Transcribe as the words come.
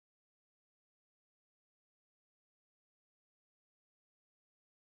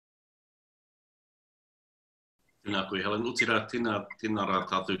Tēnā koe Helen, o tērā tēnā rā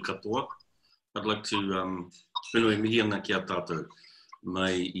tātou katoa. I'd like to whenua mihi ana ki a tātou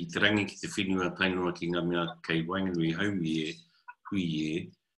mai I te rangi ki te whenua tainua ki ngā mea kei wainganui haumi e, hui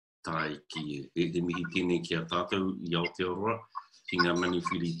e, tai ki e. E te mihi tēnei ki a tātou I Aotearoa, ki ngā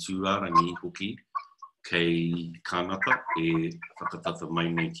maniwhiri tūārangi hoki, kei kāngata e whakatata mai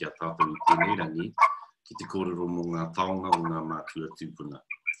nei ki a tātou I tēnei rangi, ki te kōrero mō ngā taonga o ngā mātua tūpuna.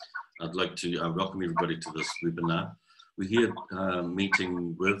 I'd like to welcome everybody to this webinar. We're here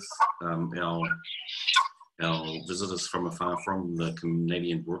meeting with our visitors from afar from the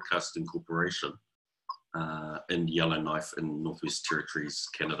Canadian Broadcasting Corporation in Yellowknife in Northwest Territories,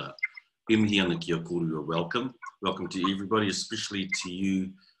 Canada. Imihiana kia kōrua, welcome. Welcome to everybody, especially to you,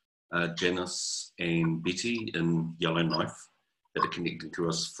 Janice and Betty in Yellowknife that are connecting to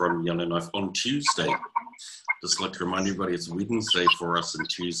us from Yellowknife on Tuesday. Just like to remind everybody it's Wednesday for us and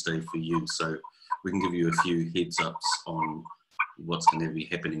Tuesday for you, so we can give you a few heads ups on what's going to be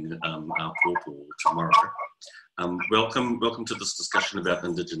happening in our portal tomorrow. Welcome to this discussion about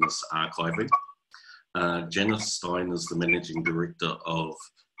Indigenous archiving. Janice Stein is the Managing Director of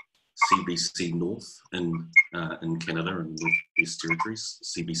CBC North in Canada and Northwest Territories,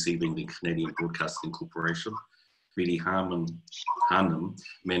 CBC being the Canadian Broadcasting Corporation. Betty Harnham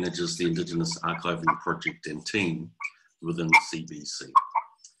manages the Indigenous Archiving Project and team within CBC.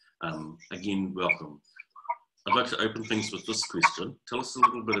 Again, welcome. I'd like to open things with this question. Tell us a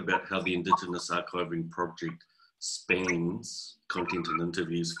little bit about how the Indigenous Archiving Project spans content and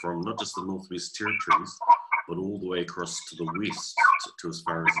interviews from not just the Northwest Territories, but all the way across to the west, to as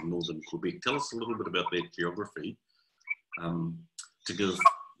far as northern Quebec. Tell us a little bit about that geography to give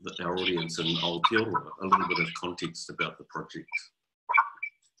our audience in Aotearoa a little bit of context about the project.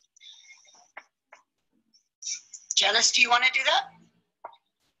 Janice, do you want to do that?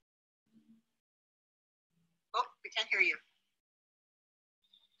 Oh, we can't hear you.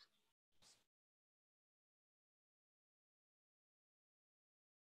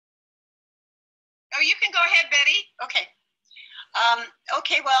 Oh, you can go ahead, Betty. Okay.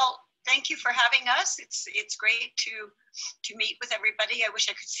 Okay, well, thank you for having us. It's great to meet with everybody. I wish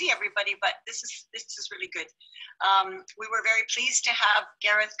I could see everybody, but this is really good. We were very pleased to have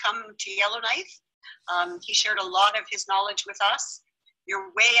Gareth come to Yellowknife. He shared a lot of his knowledge with us.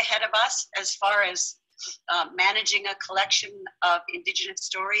 You're way ahead of us as far as managing a collection of Indigenous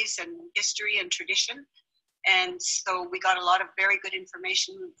stories and history and tradition. And so we got a lot of very good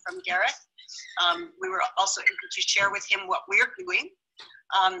information from Gareth. We were also able to share with him what we're doing.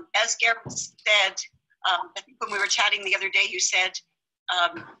 As Gareth said, I think when we were chatting the other day, you said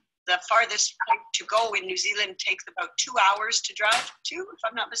the farthest point to go in New Zealand takes about 2 hours to drive to, if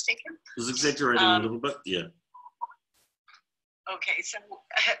I'm not mistaken. I was exaggerating a little bit, yeah. Okay, so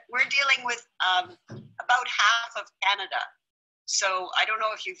we're dealing with about half of Canada. So I don't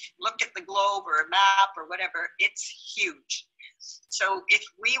know if you've looked at the globe or a map or whatever, it's huge. So if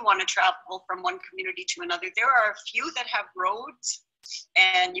we want to travel from one community to another, there are a few that have roads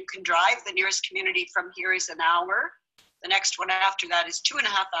and you can drive. The nearest community from here is an hour. The next one after that is 2.5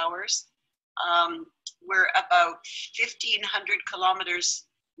 hours. We're about 1,500 kilometers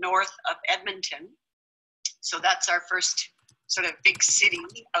north of Edmonton. So that's our first sort of big city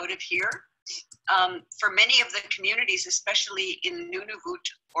out of here. For many of the communities, especially in Nunavut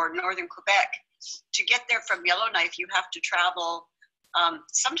or northern Quebec, to get there from Yellowknife, you have to travel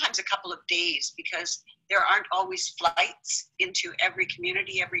sometimes a couple of days because there aren't always flights into every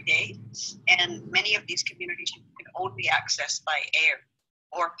community every day. And many of these communities you can only access by air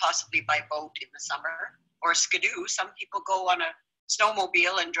or possibly by boat in the summer or skidoo. Some people go on a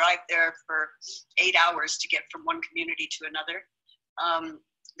snowmobile and drive there for 8 hours to get from one community to another.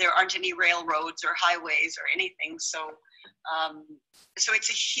 There aren't any railroads or highways or anything. So so it's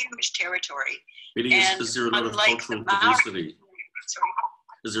a huge territory. Betty, is there a lot of cultural diversity?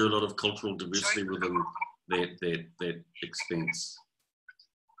 Is there a lot of cultural diversity within that expanse?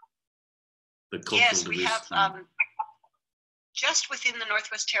 The cultural yes, diversity. We have, just within the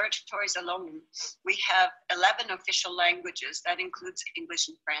Northwest Territories alone, we have 11 official languages. That includes English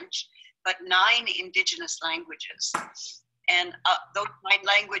and French, but 9 Indigenous languages. And those 9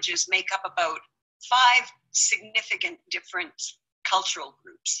 languages make up about 5 significant different cultural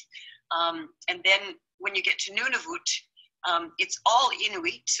groups. And then when you get to Nunavut, it's all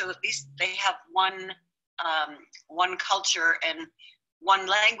Inuit, so at least they have one culture and one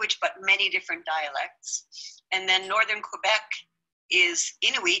language, but many different dialects. And then northern Quebec is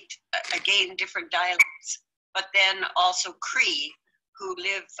Inuit, again, different dialects, but then also Cree, who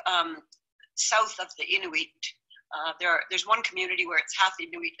live south of the Inuit. There's one community where it's half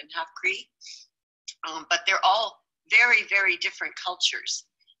Inuit and half Cree, but they're all very, very different cultures,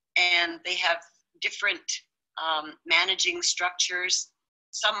 and they have different managing structures.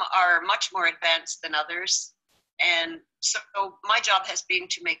 Some are much more advanced than others. And so my job has been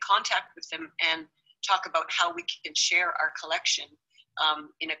to make contact with them and talk about how we can share our collection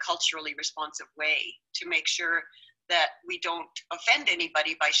in a culturally responsive way to make sure that we don't offend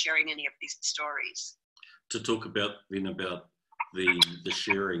anybody by sharing any of these stories. To talk about then about the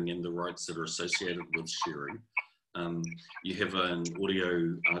sharing and the rights that are associated with sharing, you have an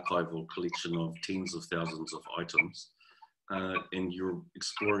audio archival collection of tens of thousands of items, and you're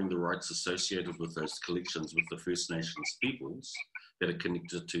exploring the rights associated with those collections with the First Nations peoples that are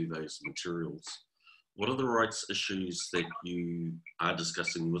connected to those materials. What are the rights issues that you are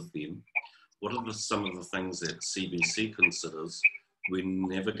discussing with them? What are some of the things that CBC considers when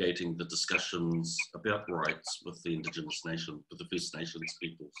navigating the discussions about rights with the Indigenous nation, with the First Nations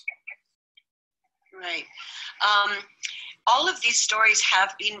peoples? Right. All of these stories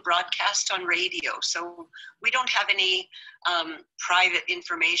have been broadcast on radio, so we don't have any private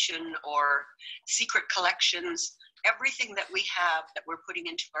information or secret collections. Everything that we have that we're putting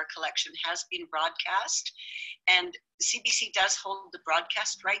into our collection has been broadcast, and CBC does hold the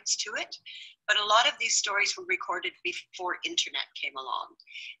broadcast rights to it, but a lot of these stories were recorded before internet came along,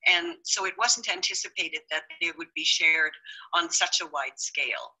 and so it wasn't anticipated that they would be shared on such a wide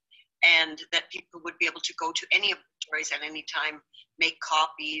scale, and that people would be able to go to any of the stories at any time, make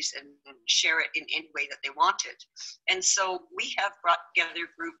copies, and share it in any way that they wanted. And so we have brought together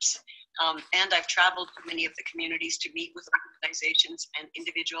groups, and I've traveled to many of the communities to meet with organizations and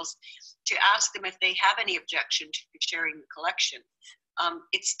individuals to ask them if they have any objection to sharing the collection.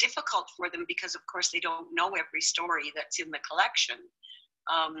 It's difficult for them because, of course, they don't know every story that's in the collection.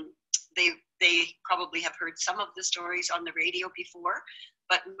 They probably have heard some of the stories on the radio before,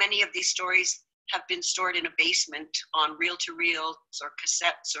 but many of these stories have been stored in a basement on reel-to-reels or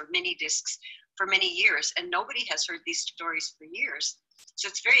cassettes or mini discs for many years, and nobody has heard these stories for years. So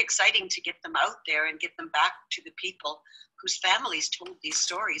it's very exciting to get them out there and get them back to the people whose families told these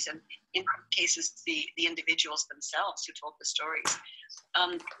stories, and in some cases, the individuals themselves who told the stories.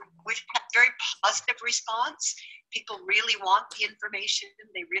 We've had very positive response. People really want the information,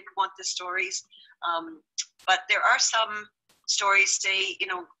 they really want the stories, but there are some stories say, you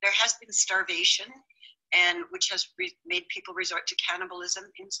know, there has been starvation, and which has made people resort to cannibalism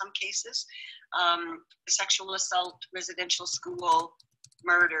in some cases, sexual assault, residential school,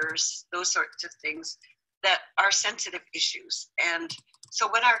 murders, those sorts of things that are sensitive issues. And so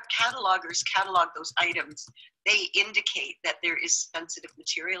when our catalogers catalog those items, they indicate that there is sensitive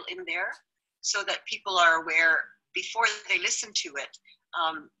material in there so that people are aware before they listen to it,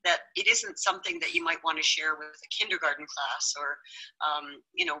 that it isn't something that you might want to share with a kindergarten class or,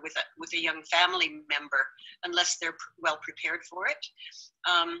 you know, with a young family member unless they're well prepared for it.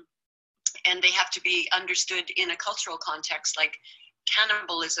 And they have to be understood in a cultural context, like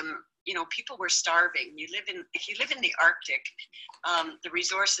cannibalism. You know, people were starving. If you live in the Arctic, the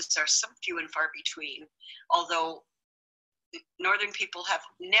resources are so few and far between, although Northern people have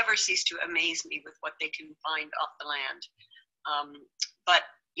never ceased to amaze me with what they can find off the land. But,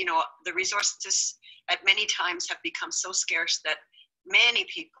 you know, the resources at many times have become so scarce that many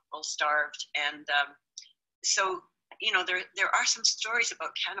people starved. And so, you know, there are some stories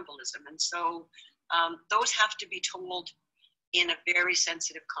about cannibalism. And so those have to be told in a very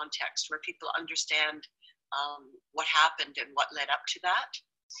sensitive context where people understand what happened and what led up to that.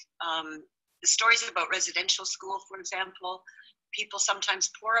 The stories about residential school, for example, people sometimes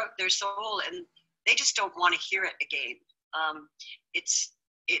pour out their soul and they just don't want to hear it again.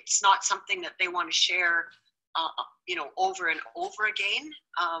 It's not something that they want to share, you know, over and over again.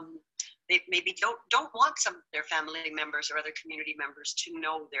 They maybe don't want some of their family members or other community members to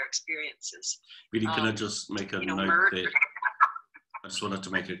know their experiences. Really, can I just make a note murder. that I just wanted to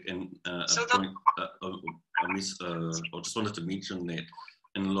make a point. I just wanted to mention that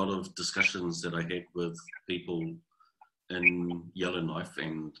in a lot of discussions that I had with people in Yellowknife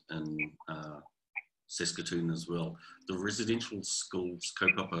and in Saskatchewan as well, the residential schools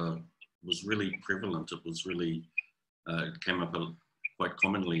kaupapa was really prevalent. It was really, it came up quite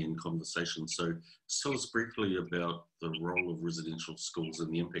commonly in conversation. So just tell us briefly about the role of residential schools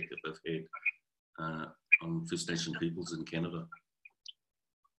and the impact that they've had on First Nation peoples in Canada.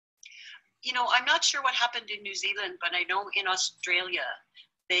 You know, I'm not sure what happened in New Zealand, but I know in Australia,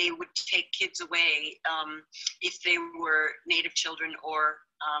 they would take kids away if they were Native children or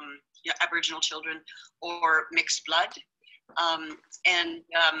Aboriginal children or mixed blood. And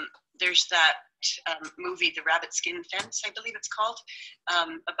there's that movie, The Rabbit Skin Fence, I believe it's called,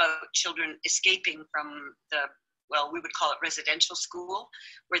 about children escaping from the well, we would call it residential school,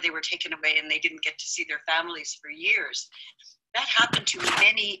 where they were taken away and they didn't get to see their families for years. That happened to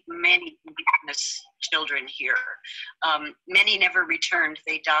many, many Indigenous children here. Many never returned.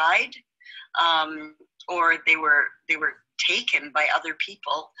 They died, or they were taken by other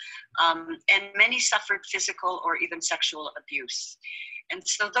people, and many suffered physical or even sexual abuse. And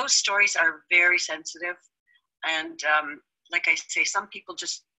so those stories are very sensitive. And like I say, some people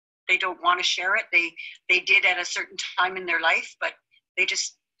just, they don't want to share it. They did at a certain time in their life, but they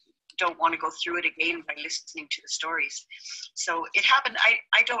just don't want to go through it again by listening to the stories. So it happened,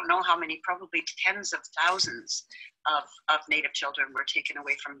 I don't know how many, probably tens of thousands of Native children were taken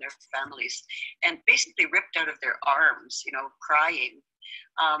away from their families and basically ripped out of their arms, you know, crying.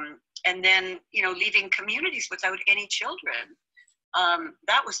 And then, you know, leaving communities without any children.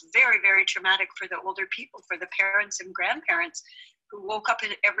 That was very, very traumatic for the older people, for the parents and grandparents who woke up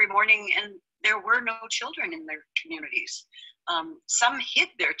every morning and there were no children in their communities. Some hid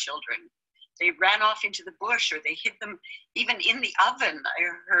their children. They ran off into the bush, or they hid them even in the oven. I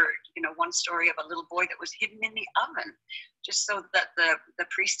heard, you know, one story of a little boy that was hidden in the oven, just so that the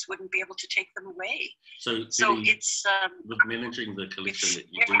priests wouldn't be able to take them away. So it's with managing the collection that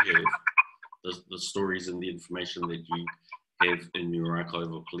you do have, the stories and the information that you have in your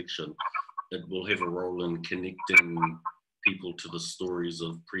archival collection, it will have a role in connecting people to the stories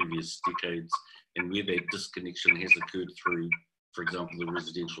of previous decades, and where that disconnection has occurred through, for example, the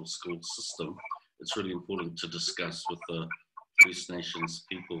residential school system. It's really important to discuss with the First Nations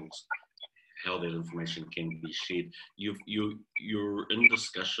peoples how that information can be shared. You're in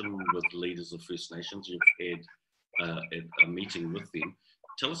discussion with leaders of First Nations. You've had a meeting with them.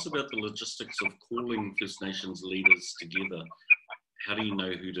 Tell us about the logistics of calling First Nations leaders together. How do you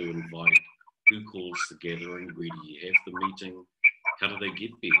know who to invite? Who calls the gathering? Where do you have the meeting? How do they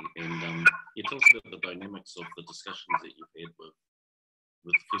get there? And yeah, tell us about the dynamics of the discussions that you've had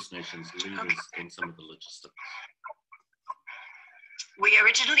with First Nations leaders and some of the logistics. We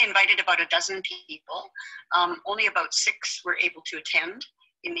originally invited about a dozen people. Only about 6 were able to attend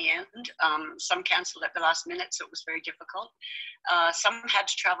in the end. Some canceled at the last minute, so it was very difficult. Some had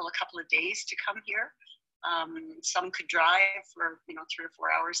to travel a couple of days to come here. Some could drive for 3 or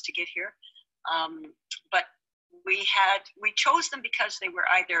 4 hours to get here. But we chose them because they were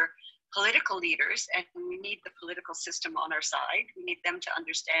either political leaders, and we need the political system on our side. We need them to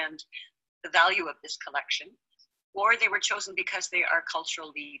understand the value of this collection, or they were chosen because they are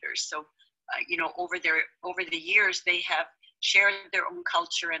cultural leaders. So, over the years, they have shared their own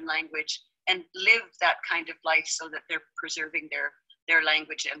culture and language and lived that kind of life, so that they're preserving their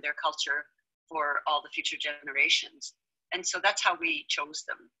language and their culture for all the future generations. And so that's how we chose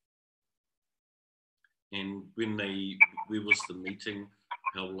them. And where was the meeting?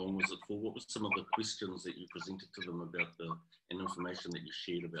 How long was it for? What were some of the questions that you presented to them about and information that you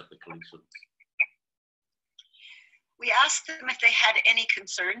shared about the collections? We asked them if they had any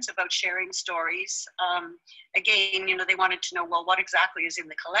concerns about sharing stories. Again, they wanted to know, well, what exactly is in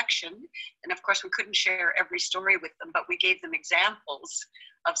the collection? And of course, we couldn't share every story with them, but we gave them examples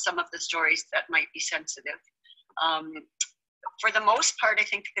of some of the stories that might be sensitive. For the most part, I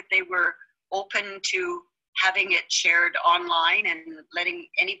think that they were open to having it shared online and letting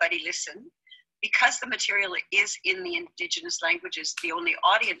anybody listen. Because the material is in the Indigenous languages, the only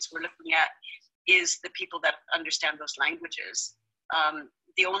audience we're looking at is the people that understand those languages.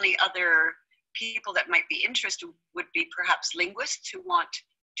 The only other people that might be interested would be perhaps linguists who want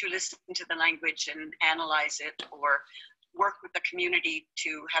to listen to the language and analyze it, or work with the community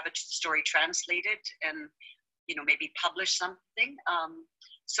to have a story translated and maybe publish something.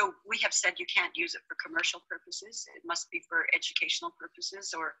 So we have said you can't use it for commercial purposes. It must be for educational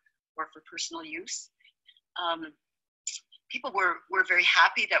purposes or for personal use. People were very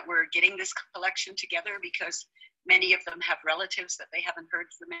happy that we're getting this collection together, because many of them have relatives that they haven't heard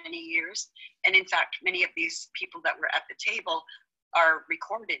for many years. And in fact, many of these people that were at the table are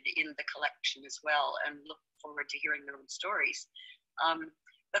recorded in the collection as well, and look forward to hearing their own stories.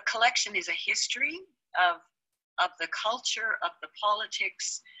 The collection is a history of the culture, of the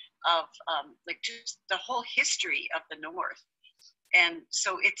politics, of just the whole history of the North. And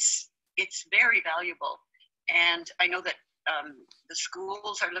so it's very valuable. And I know that the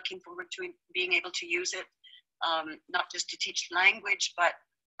schools are looking forward to being able to use it, not just to teach language, but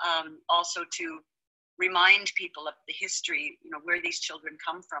also to remind people of the history, where these children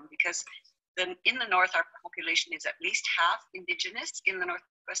come from. Because in the North, our population is at least half Indigenous in the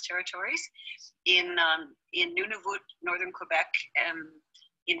Northwest Territories. In Nunavut, Northern Quebec,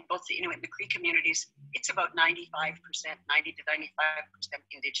 in both the Inuit and the Cree communities, it's about 90 to 95%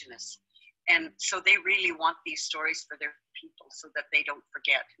 Indigenous. And so they really want these stories for their people so that they don't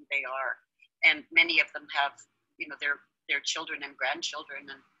forget who they are. And many of them have, you know, their children and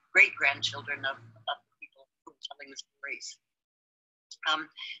grandchildren and great-grandchildren of people who are telling the stories.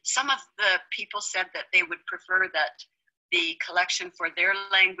 Some of the people said that they would prefer that the collection for their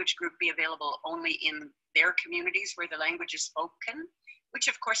language group be available only in their communities where the language is spoken, which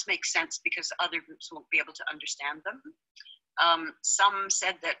of course makes sense because other groups won't be able to understand them. Some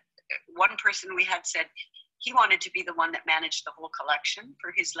said that one person we had said he wanted to be the one that managed the whole collection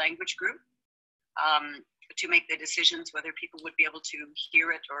for his language group, to make the decisions whether people would be able to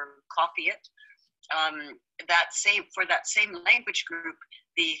hear it or copy it. For that same language group,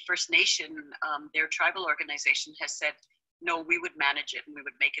 the First Nation, their tribal organization has said, no, we would manage it and we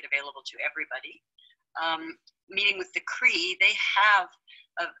would make it available to everybody. Meeting with the Cree, they have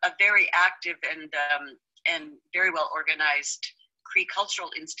a very active and very well organized Cree Cultural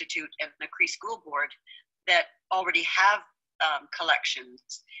Institute and a Cree School Board that already have collections.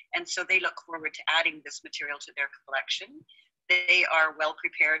 And so they look forward to adding this material to their collection. They are well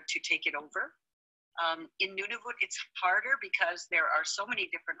prepared to take it over. In Nunavut, it's harder because there are so many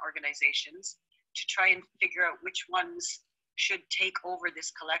different organizations. To try and figure out which ones should take over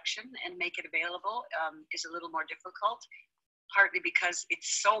this collection and make it available is a little more difficult, partly because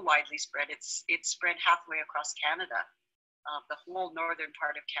it's so widely spread. It's spread halfway across Canada, the whole northern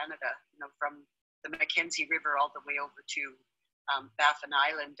part of Canada, you know, from the Mackenzie River all the way over to Baffin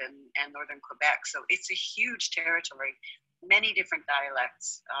Island and northern Quebec. So it's a huge territory, many different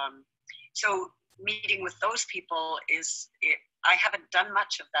dialects. So meeting with those people I haven't done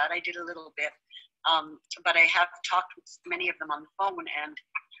much of that. I did a little bit, but I have talked with many of them on the phone, and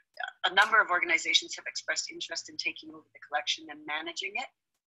a number of organizations have expressed interest in taking over the collection and managing it.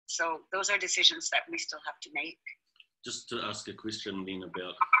 So those are decisions that we still have to make. Just to ask a question then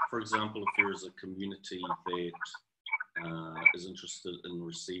about, for example, if there is a community that is interested in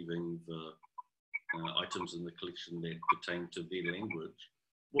receiving the items in the collection that pertain to their language,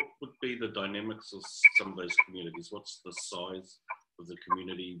 what would be the dynamics of some of those communities? What's the size of the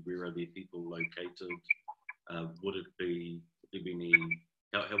community? Where are their people located? Would there be any,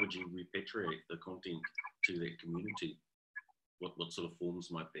 how would you repatriate the content to that community? What sort of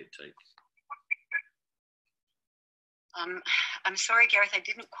forms might that take? I'm sorry, Gareth, I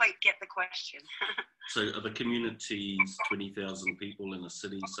didn't quite get the question. So are the communities 20,000 people in a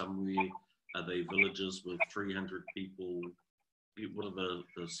city somewhere? Are they villages with 300 people? What are the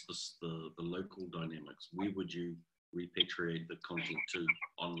local dynamics? Where would you repatriate the content to,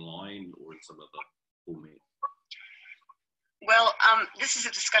 online or in some other format? Well, this is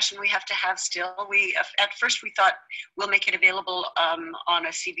a discussion we have to have still. At first we thought we'll make it available on a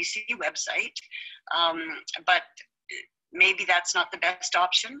CBC website, but maybe that's not the best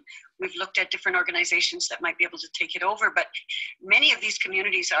option. We've looked at different organizations that might be able to take it over, but many of these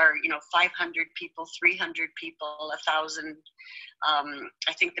communities are, 500 people, 300 people, 1,000.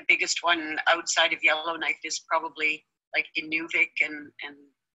 I think the biggest one outside of Yellowknife is probably like Inuvik and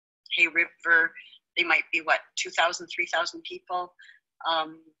Hay River. They might be 2,000, 3,000 people.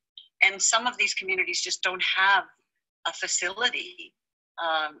 And some of these communities just don't have a facility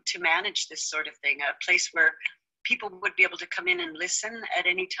to manage this sort of thing, a place where people would be able to come in and listen at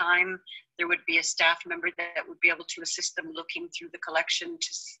any time. There would be a staff member that would be able to assist them looking through the collection,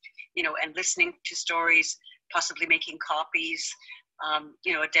 and listening to stories, possibly making copies,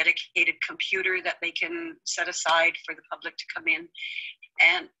 a dedicated computer that they can set aside for the public to come in.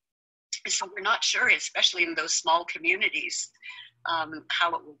 And so we're not sure, especially in those small communities,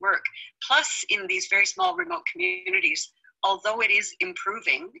 how it will work. Plus, in these very small remote communities, although it is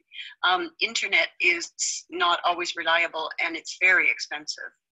improving, internet is not always reliable and it's very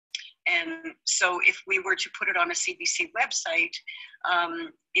expensive. And so if we were to put it on a CBC website,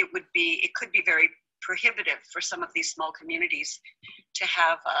 it could be very prohibitive for some of these small communities to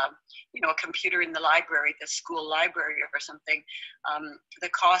have a computer in the library, the school library or something. The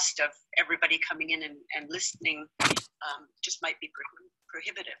cost of everybody coming in and listening just might be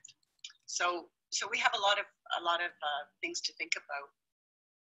prohibitive. So we have a lot of things to think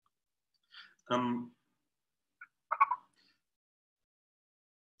about.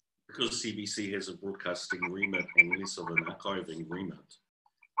 Because CBC has a broadcasting remit and less of an archiving remit,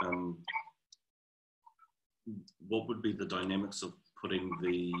 what would be the dynamics of putting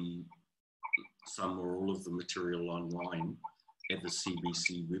some or all of the material online at the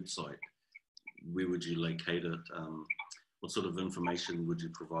CBC website? Where would you locate it? What sort of information would you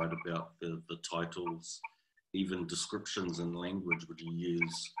provide about the titles, even descriptions in language? Would you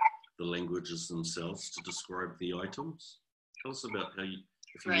use the languages themselves to describe the items? Tell us about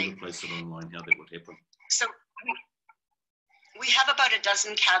if you ever place it online, how that would happen. So we have about a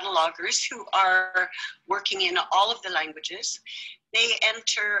dozen catalogers who are working in all of the languages. They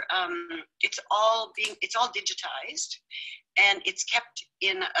enter, it's all digitized, and it's kept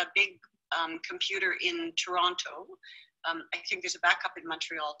in a big computer in Toronto. I think there's a backup in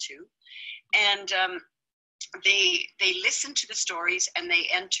Montreal too. And they listen to the stories, and they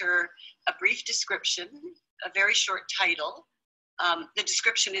enter a brief description, a very short title. The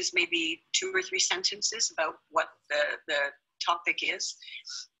description is maybe 2 or 3 sentences about what the topic is.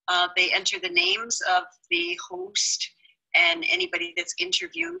 They enter the names of the host and anybody that's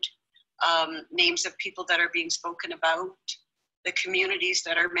interviewed, names of people that are being spoken about, the communities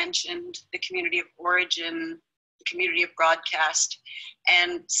that are mentioned, the community of origin, the community of broadcast,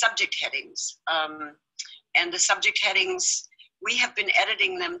 and subject headings. And the subject headings, we have been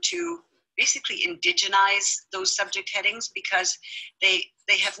editing them to basically indigenize those subject headings, because they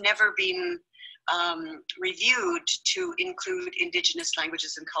have never been reviewed to include Indigenous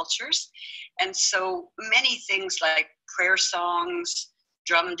languages and cultures. And so many things like prayer songs,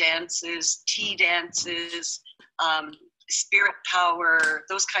 drum dances, tea dances, spirit power,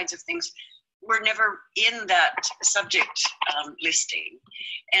 those kinds of things were never in that subject listing.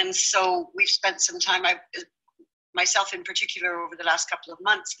 And so we've spent some time, myself in particular, over the last couple of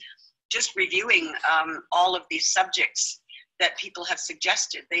months, just reviewing all of these subjects that people have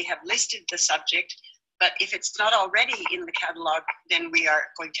suggested. They have listed the subject, but if it's not already in the catalog, then we are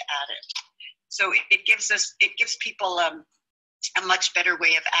going to add it. So it gives people a much better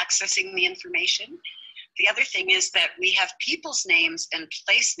way of accessing the information. The other thing is that we have people's names and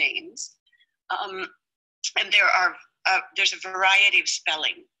place names, and there's a variety of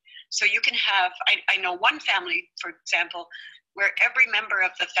spelling. So you can have, I know one family, for example, where every member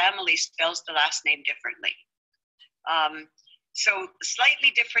of the family spells the last name differently. So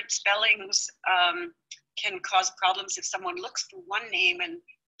slightly different spellings can cause problems if someone looks for one name and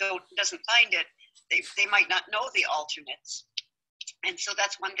doesn't find it. They might not know the alternates. And so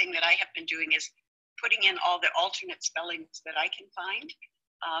that's one thing that I have been doing, is putting in all the alternate spellings that I can find.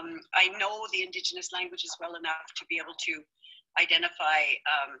 I know the Indigenous languages well enough to be able to identify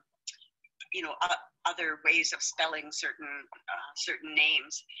other ways of spelling certain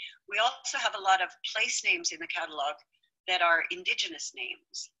names. We also have a lot of place names in the catalog that are Indigenous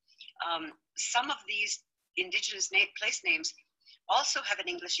names. Some of these Indigenous place names also have an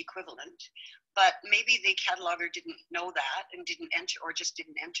English equivalent, but maybe the cataloger didn't know that and didn't enter, or just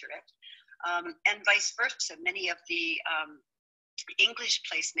didn't enter it. And vice versa, many of the English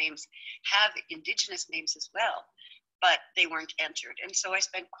place names have Indigenous names as well, but they weren't entered. And so I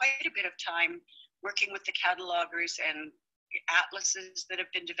spent quite a bit of time working with the catalogers and atlases that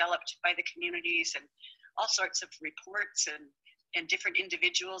have been developed by the communities, and all sorts of reports and different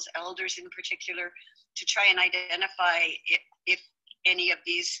individuals, elders in particular, to try and identify if any of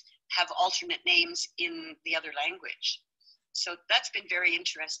these have alternate names in the other language. So that's been very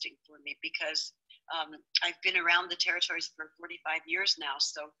interesting for me, because I've been around the territories for 45 years now,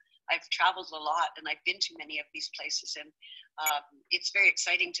 so I've traveled a lot, and I've been to many of these places, and it's very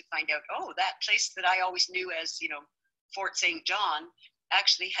exciting to find out, oh, that place that I always knew as, Fort St. John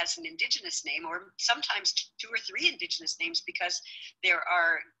actually has an Indigenous name, or sometimes 2 or 3 Indigenous names, because there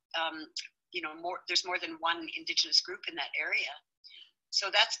are, there's more than one Indigenous group in that area. So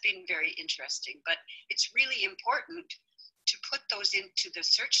that's been very interesting, but it's really important to put those into the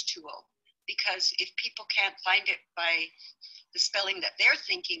search tool, because if people can't find it by the spelling that they're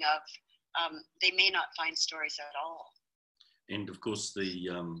thinking of, they may not find stories at all. And of course,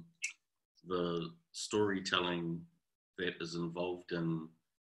 the storytelling that is involved in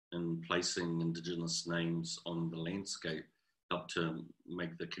placing Indigenous names on the landscape help to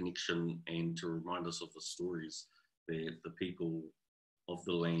make the connection and to remind us of the stories that the people of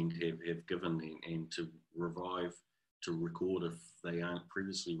the land have given, and to revive, to record if they aren't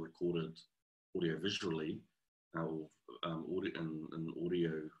previously recorded audio-visually, or in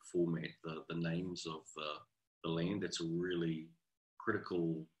audio format, the names of the land. That's a really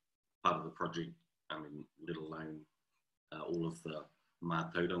critical part of the project, let alone all of the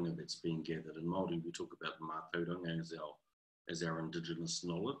Ngā Taonga that's being gathered. In Māori, we talk about Ngā Taonga as our Indigenous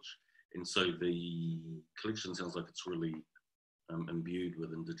knowledge. And so the collection sounds like it's really imbued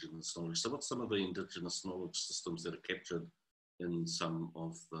with Indigenous knowledge. So what's some of the Indigenous knowledge systems that are captured in some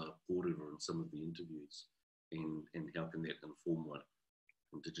of the kōrero and some of the interviews, and how can that inform what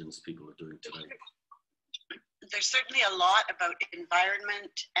Indigenous people are doing today? There's certainly a lot about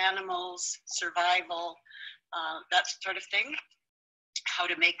environment, animals, survival, that sort of thing. How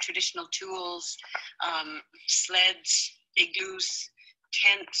to make traditional tools, sleds, igloos,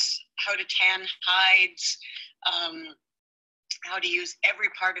 tents, how to tan hides, how to use every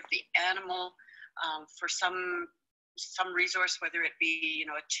part of the animal for some resource, whether it be, you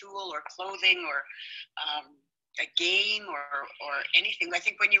know, a tool or clothing or a game or anything. I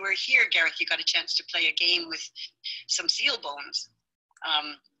think when you were here, Gareth, you got a chance to play a game with some seal bones,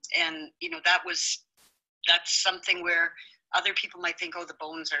 and you know, that's something where other people might think, oh, the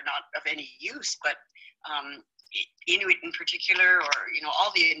bones are not of any use, but Inuit in particular, or you know,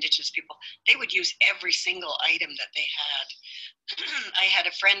 all the Indigenous people, they would use every single item that they had. I had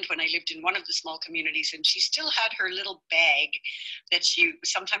a friend when I lived in one of the small communities, and she still had her little bag that she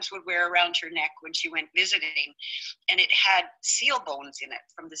sometimes would wear around her neck when she went visiting, and it had seal bones in it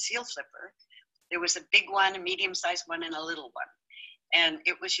from the seal flipper. There was a big one, a medium-sized one, and a little one, and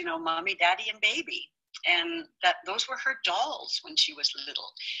it was, you know, mommy, daddy, and baby. And those were her dolls when she was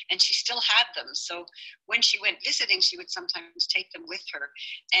little, and she still had them. So when she went visiting, she would sometimes take them with her,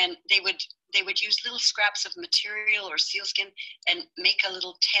 and they would use little scraps of material or sealskin and make a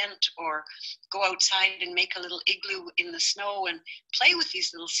little tent, or go outside and make a little igloo in the snow and play with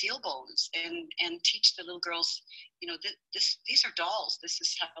these little seal bones and teach the little girls, you know, these are dolls. This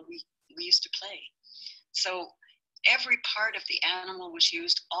is how we used to play. So every part of the animal was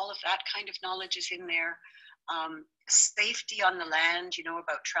used. All of that kind of knowledge is in there. Safety on the land, you know,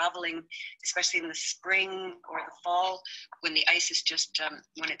 about traveling, especially in the spring or the fall, when the ice is just,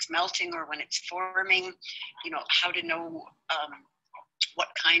 when it's melting or when it's forming, you know, how to know what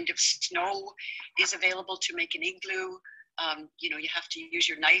kind of snow is available to make an igloo. You know, you have to use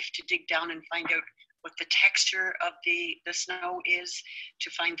your knife to dig down and find out what the texture of the snow is to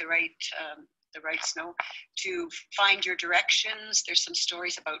find the right snow, to find your directions. There's some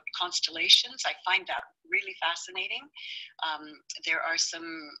stories about constellations. I find that really fascinating. There are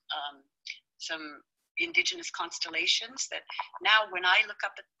some Indigenous constellations that now when I look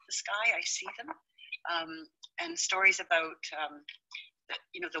up at the sky, I see them. And stories about,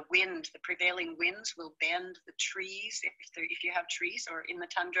 you know, the wind, the prevailing winds will bend the trees. If you have trees, or in the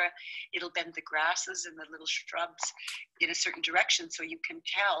tundra, it'll bend the grasses and the little shrubs in a certain direction. So you can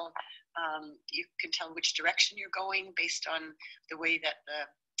tell which direction you're going based on the way that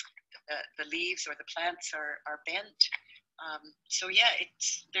the leaves or the plants are bent. So yeah,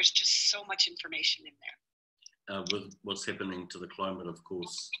 there's just so much information in there. With what's happening to the climate, of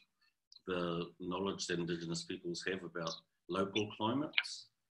course, the knowledge that Indigenous peoples have about local climates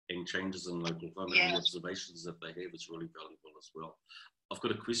and changes in local climate, and the observations that they have is really valuable as well. I've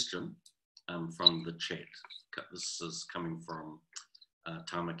got a question from the chat. This is coming from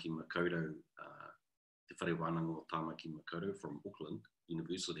Tamaki Makoto, Te Whare Wānanga Tamaki Makoto from Auckland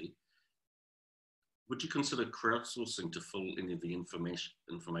University. Would you consider crowdsourcing to fill any of the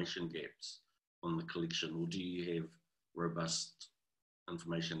information gaps on the collection, or do you have robust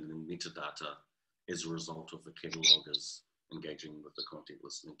information and metadata as a result of the cataloguers engaging with the content,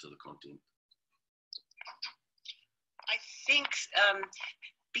 listening to the content? I think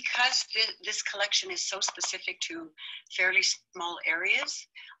because this collection is so specific to fairly small areas,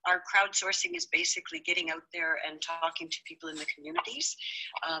 our crowdsourcing is basically getting out there and talking to people in the communities.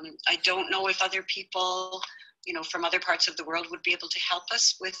 I don't know if other people, you know, from other parts of the world would be able to help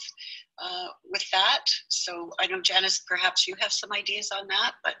us with that. So I know, Janice, perhaps you have some ideas on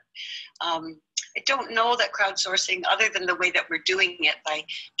that, but I don't know that crowdsourcing, other than the way that we're doing it by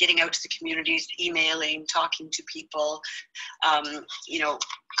getting out to the communities, emailing, talking to people, you know,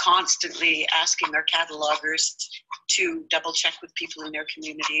 constantly asking our catalogers to double check with people in their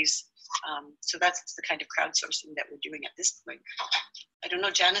communities. So that's the kind of crowdsourcing that we're doing at this point. I don't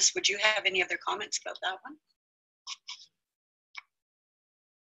know, Janice, would you have any other comments about that one?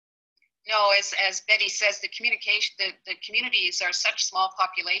 No, as Betty says, the communities are such small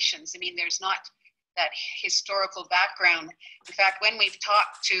populations. I mean, there's not that historical background. In fact, when we've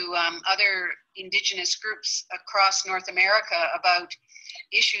talked to other Indigenous groups across North America about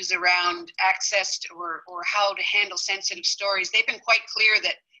issues around access to, or how to handle sensitive stories, they've been quite clear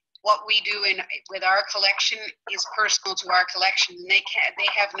that what we do with our collection is personal to our collection, and they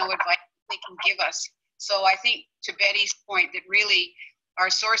have no advice they can give us. So I think, to Betty's point, that really our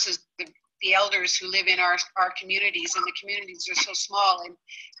sources, the elders who live in our communities, and the communities are so small, and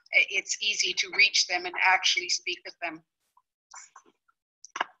it's easy to reach them and actually speak with them.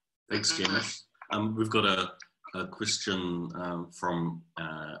 Thanks, Janice. We've got a question from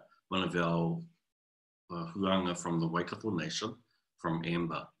one of our huanga from the Waikato Nation, from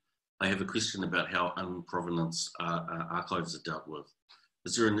Amber. I have a question about how unprovenance archives are dealt with.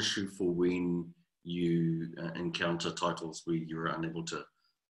 Is there an issue for when you encounter titles where you're unable to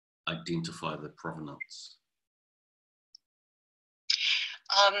identify the provenance?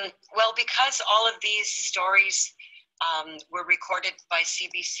 Well, because all of these stories were recorded by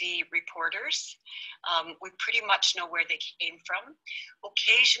CBC reporters, we pretty much know where they came from.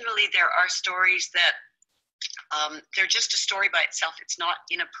 Occasionally, there are stories that they're just a story by itself. It's not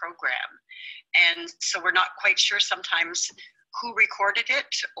in a program. And so we're not quite sure sometimes who recorded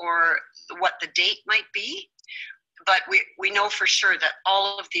it or what the date might be. But we know for sure that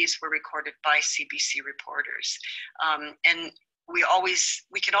all of these were recorded by CBC reporters. And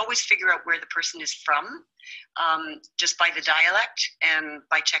we can always figure out where the person is from just by the dialect and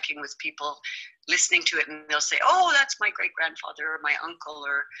by checking with people listening to it, and they'll say, oh, that's my great-grandfather or my uncle,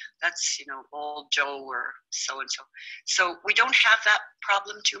 or that's, you know, old Joe or so-and-so. So we don't have that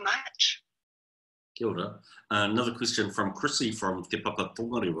problem too much. Kia ora. Another question from Chrissy from Te Papa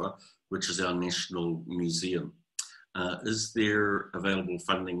Tongarewa, which is our national museum. Is there available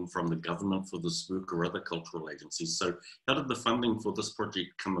funding from the government for this work or other cultural agencies? So how did the funding for this project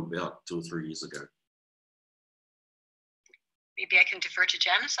come about 2 or 3 years ago? Maybe I can defer to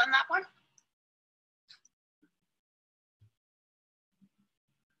Janice on that one.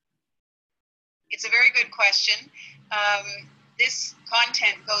 It's a very good question. This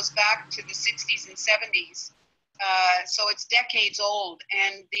content goes back to the 60s and 70s, so it's decades old.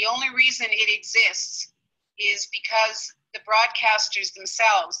 And the only reason it exists is because the broadcasters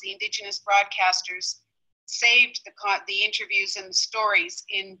themselves, the Indigenous broadcasters, saved the interviews and the stories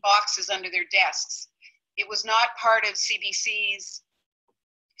in boxes under their desks. It was not part of CBC's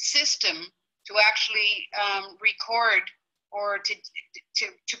system to actually record or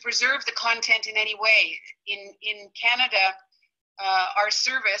to preserve the content in any way. In Canada, our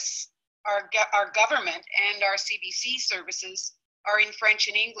service, our government and our CBC services are in French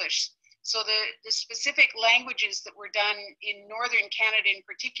and English. So the specific languages that were done in Northern Canada in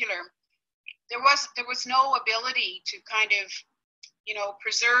particular, there was no ability to kind of, you know,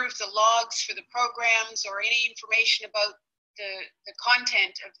 preserve the logs for the programs or any information about the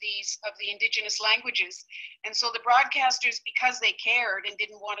content of the Indigenous languages. And so the broadcasters, because they cared and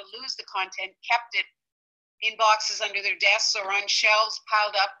didn't want to lose the content, kept it in boxes under their desks or on shelves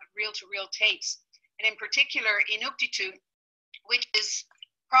piled up reel-to-reel tapes. And in particular, Inuktitut, which is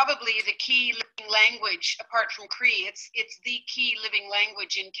probably the key living language apart from Cree, it's the key living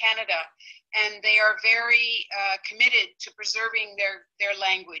language in Canada. And they are very committed to preserving their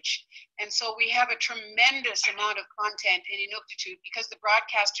language. And so we have a tremendous amount of content in Inuktitut because the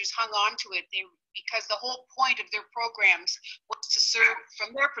broadcasters hung on to it. Because the whole point of their programs was to serve,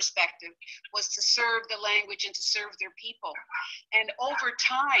 from their perspective, was to serve the language and to serve their people. And over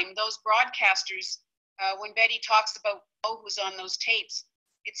time, those broadcasters, when Betty talks about who was on those tapes,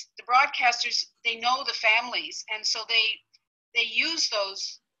 it's the broadcasters, they know the families. And so they use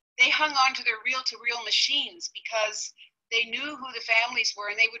those. They hung on to their reel-to-reel machines because they knew who the families were,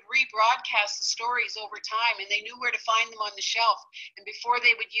 and they would rebroadcast the stories over time, and they knew where to find them on the shelf. And before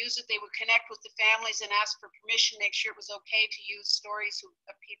they would use it, they would connect with the families and ask for permission, make sure it was okay to use stories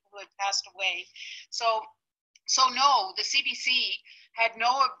of people who had passed away. So no, the CBC had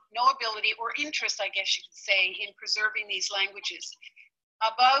no ability or interest, I guess you could say, in preserving these languages.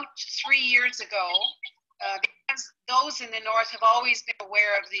 About 3 years ago, because those in the North have always been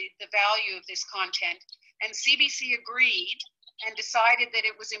aware of the value of this content, and CBC agreed and decided that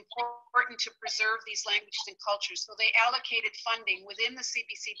it was important to preserve these languages and cultures. So they allocated funding within the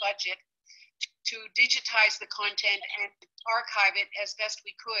CBC budget to digitize the content and archive it as best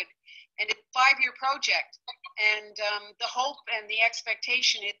we could. And it's a 5-year project. And the hope and the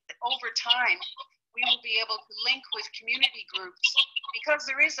expectation is that over time, we will be able to link with community groups, because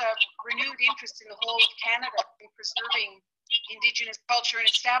there is a renewed interest in the whole of Canada in preserving Indigenous culture and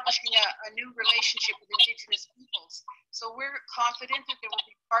establishing a new relationship with Indigenous peoples. So we're confident that there will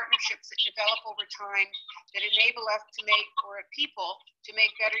be partnerships that develop over time that enable us to make, or people, to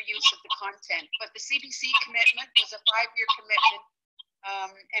make better use of the content. But the CBC commitment was a 5-year commitment,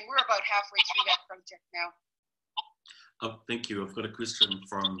 and we're about halfway through that project now. Oh, thank you. I've got a question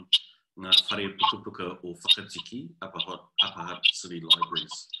from Ngā Whare Pukapuka o Whakatiki, Upper City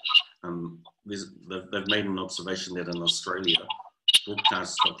Libraries. They've made an observation that in Australia,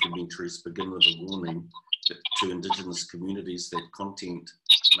 broadcast documentaries begin with a warning to Indigenous communities that content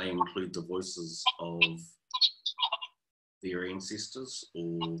may include the voices of their ancestors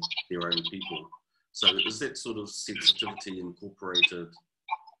or their own people. So is that sort of sensitivity incorporated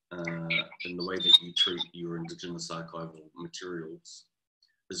in the way that you treat your Indigenous archival materials?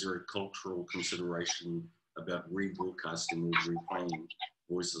 Is there a cultural consideration about rebroadcasting or replaying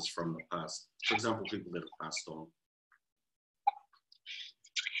voices from the past? For example, people that have passed on.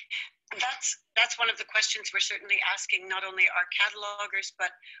 that's one of the questions we're certainly asking not only our catalogers,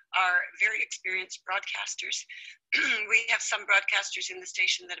 but our very experienced broadcasters. We have some broadcasters in the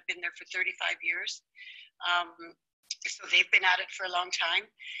station that have been there for 35 years. So they've been at it for a long time.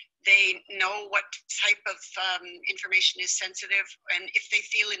 They know what type of information is sensitive, and if they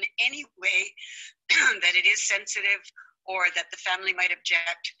feel in any way that it is sensitive or that the family might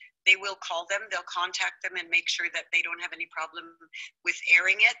object, they will call them, they'll contact them and make sure that they don't have any problem with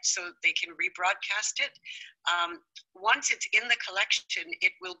airing it so they can rebroadcast it. Once it's in the collection,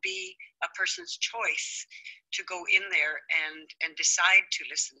 it will be a person's choice to go in there and decide to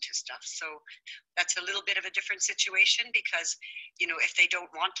listen to stuff. So that's a little bit of a different situation because, you know, if they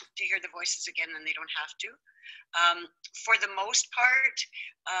don't want to hear the voices again, then they don't have to. For the most part,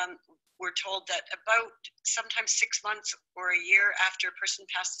 we're told that about sometimes 6 months or a year after a person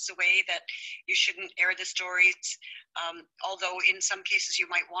passes away that you shouldn't air the stories, although in some cases you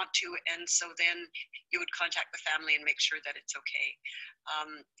might want to, and so then you would contact the family and make sure that it's okay.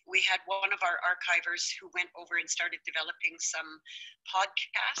 We had one of our archivers who went over and started developing some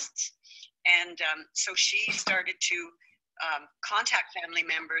podcasts, and so she started to contact family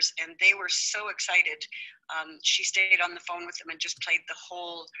members, and they were so excited. She stayed on the phone with them and just played the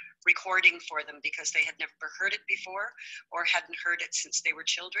whole recording for them because they had never heard it before or hadn't heard it since they were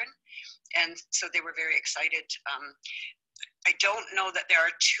children, and so they were very excited. I don't know that there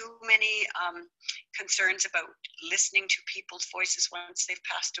are too many concerns about listening to people's voices once they've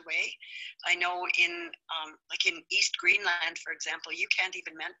passed away. I know in like in East Greenland, for example, you can't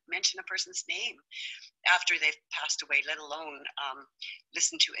even mention a person's name after they've passed away, let alone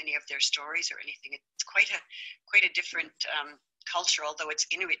listen to any of their stories or anything. It's quite a different culture, although it's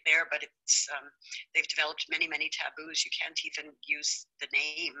Inuit there, but it's they've developed many taboos. You can't even use the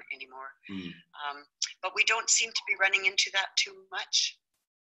name anymore. But we don't seem to be running into that too much,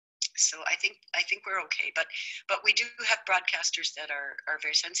 so I think we're okay. But we do have broadcasters that are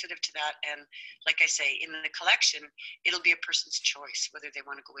very sensitive to that, and like I say, in the collection, it'll be a person's choice whether they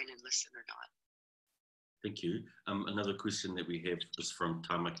want to go in and listen or not. Thank you. Another question that we have is from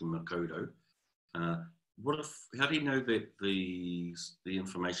Tamaki Makoto. How do you know that the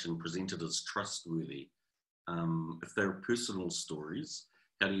information presented is trustworthy? If they're personal stories,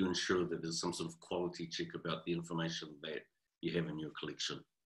 how do you ensure that there's some sort of quality check about the information that you have in your collection?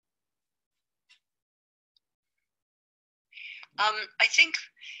 I think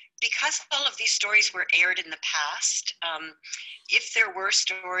because all of these stories were aired in the past, if there were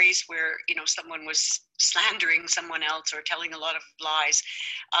stories where, you know, someone was slandering someone else or telling a lot of lies,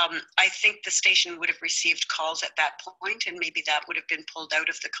 I think the station would have received calls at that point, and maybe that would have been pulled out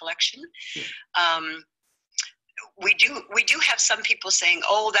of the collection. Yeah. We do have some people saying,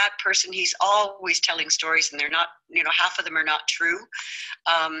 oh, that person, he's always telling stories and they're not, you know, half of them are not true.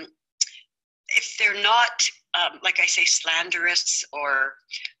 If they're not, like I say, slanderous or,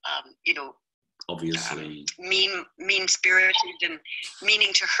 you know, obviously mean-spirited and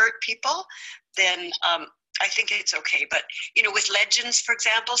meaning to hurt people, then I think it's okay. But, you know, with legends, for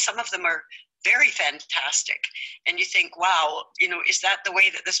example, some of them are very fantastic. And you think, wow, you know, is that the way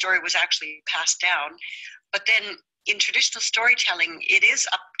that the story was actually passed down? But then in traditional storytelling, it is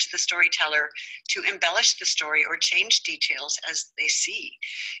up to the storyteller to embellish the story or change details as they see,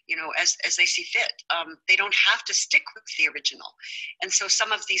 you know, as they see fit. They don't have to stick with the original. And so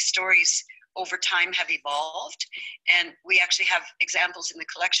some of these stories over time have evolved, and we actually have examples in the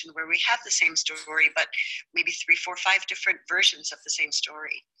collection where we have the same story, but maybe 3, 4, 5 different versions of the same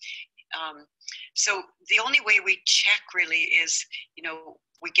story. So the only way we check really is, you know,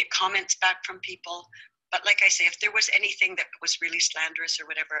 we get comments back from people. But like I say, if there was anything that was really slanderous or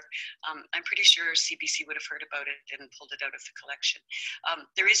whatever, I'm pretty sure CBC would have heard about it and pulled it out of the collection.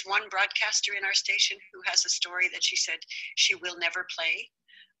 There is one broadcaster in our station who has a story that she said she will never play.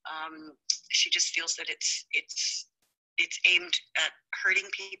 She just feels that it's aimed at hurting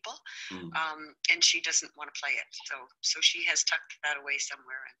people, and she doesn't want to play it. So she has tucked that away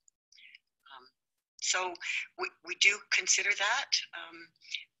somewhere. And so we do consider that,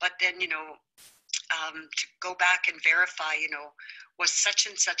 but then, you know, to go back and verify, you know, was such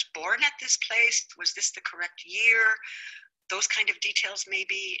and such born at this place? Was this the correct year? Those kind of details,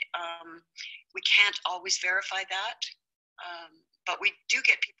 maybe. We can't always verify that. But we do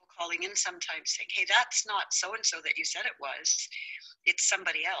get people calling in sometimes saying, hey, that's not so-and-so that you said it was. It's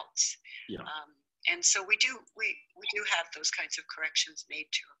somebody else. Yeah. And so we do have those kinds of corrections made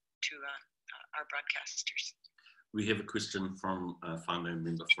to our broadcasters. We have a question from a whānau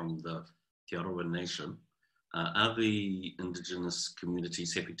member from the Te Arawa Nation. Are the Indigenous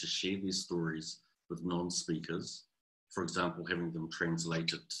communities happy to share their stories with non-speakers? For example, having them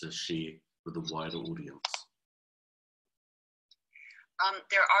translated to share with a wider audience?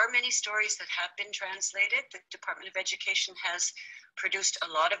 There are many stories that have been translated. The Department of Education has produced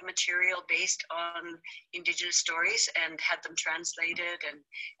a lot of material based on Indigenous stories and had them translated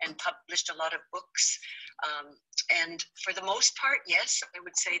and published a lot of books. And for the most part, yes, I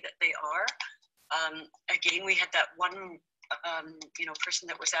would say that they are. Again, we had that one person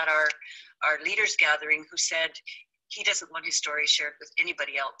that was at our leaders gathering who said he doesn't want his story shared with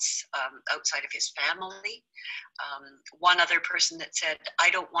anybody else outside of his family. One other person that said, I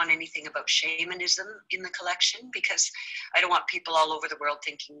don't want anything about shamanism in the collection because I don't want people all over the world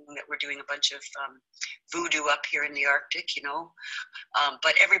thinking that we're doing a bunch of voodoo up here in the Arctic,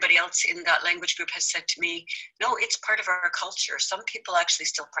 But everybody else in that language group has said to me, no, it's part of our culture. Some people actually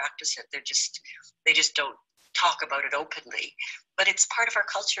still practice it. They just don't talk about it openly, but it's part of our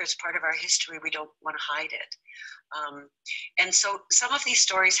culture, it's part of our history. We don't want to hide it. And so some of these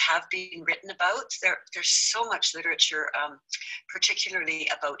stories have been written about. There's so much literature, particularly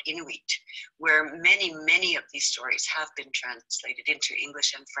about Inuit, where many of these stories have been translated into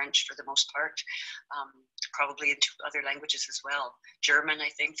English and French for the most part, probably into other languages as well. German, I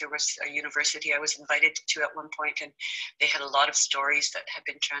think there was a university I was invited to at one point, and they had a lot of stories that had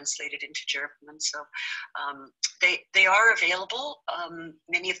been translated into German. So they are available.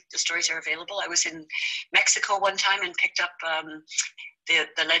 Many of the stories are available. I was in Mexico one time and picked up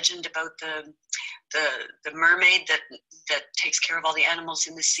the legend about the mermaid that takes care of all the animals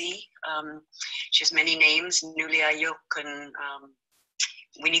in the sea. She has many names, Nuliayuk and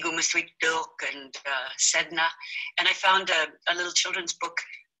Winigumuswitduk and Sedna. And I found a little children's book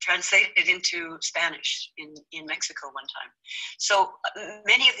translated into Spanish in Mexico one time. So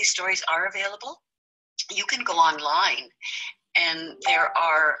many of these stories are available. You can go online and there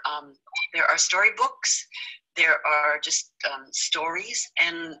are storybooks. There are just stories,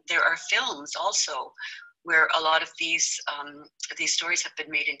 and there are films also, where a lot of these stories have been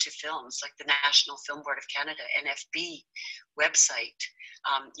made into films, like the National Film Board of Canada, NFB website.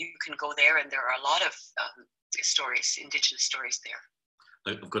 You can go there, and there are a lot of stories, Indigenous stories there.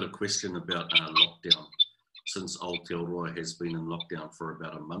 I've got a question about lockdown. Since Aotearoa has been in lockdown for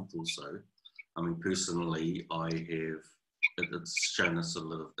about a month or so, I mean, personally, it's shown us a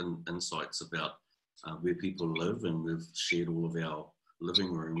lot of insights about where people live, and we've shared all of our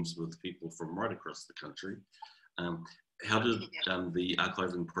living rooms with people from right across the country. How did the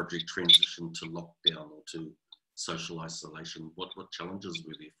archiving project transition to lockdown or to social isolation? What challenges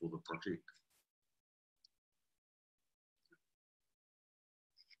were there for the project?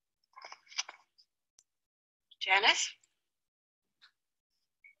 Janice?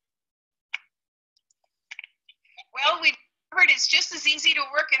 Well, we heard it's just as easy to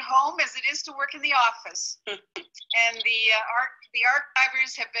work at home as it is to work in the office. And the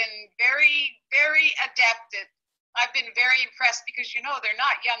archivers have been very, very adept at. I've been very impressed because, they're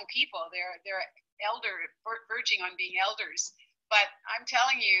not young people. They're verging on being elders. But I'm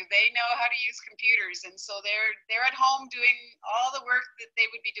telling you, they know how to use computers. And so they're at home doing all the work that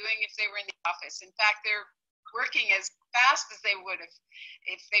they would be doing if they were in the office. In fact, they're working as fast as they would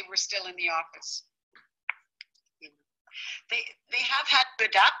if they were still in the office. They have had to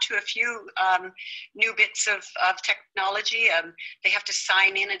adapt to a few new bits of technology. They have to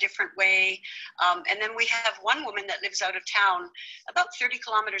sign in a different way. And then we have one woman that lives out of town, about 30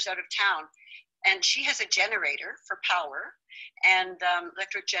 kilometers out of town, and she has a generator for power and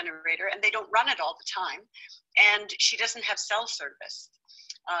electric generator, and they don't run it all the time. And she doesn't have cell service.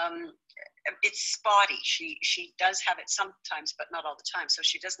 It's spotty. She does have it sometimes, but not all the time. So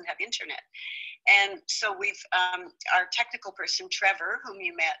she doesn't have internet. And so we've, our technical person, Trevor, whom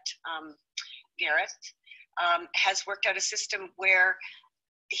you met, Gareth, has worked out a system where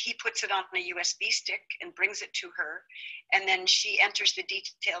he puts it on a USB stick and brings it to her. And then she enters the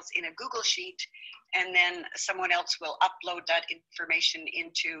details in a Google sheet. And then someone else will upload that information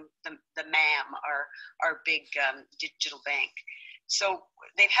into the MAM, our big digital bank. So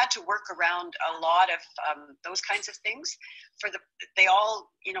they've had to work around a lot of those kinds of things. They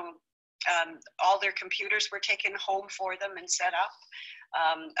all, all their computers were taken home for them and set up.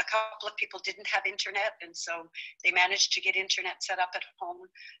 A couple of people didn't have internet, and so they managed to get internet set up at home.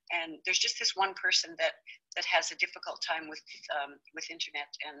 And there's just this one person that has a difficult time with internet.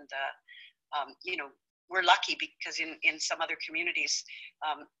 And we're lucky because in some other communities,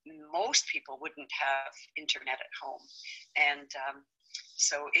 most people wouldn't have internet at home. And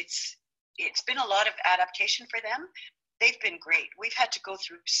so it's been a lot of adaptation for them. they've been great. We've had to go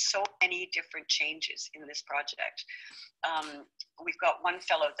through so many different changes in this project. We've got one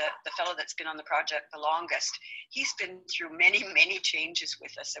fellow, the fellow that's been on the project the longest. He's been through many, many changes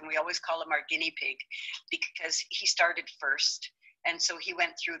with us, and we always call him our guinea pig because he started first. And so he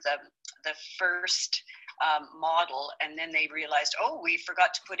went through the first model, and then they realized, oh, we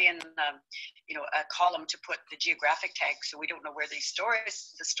forgot to put in, a column to put the geographic tag, so we don't know where the story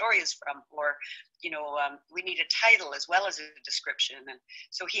is from, or, we need a title as well as a description. And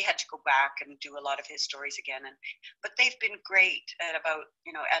so he had to go back and do a lot of his stories again. But they've been great at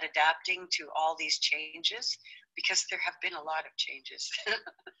at adapting to all these changes, because there have been a lot of changes.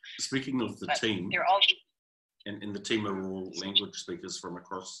 Speaking of the team, they're all. And the team are all language speakers from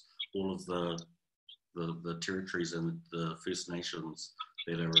across all of the territories and the First Nations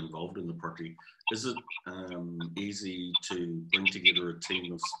that are involved in the project. Is it easy to bring together a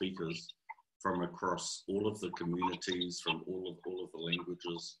team of speakers from across all of the communities, from all of the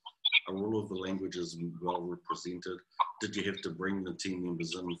languages? Are all of the languages well represented? Did you have to bring the team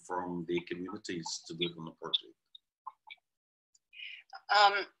members in from their communities to work on the project?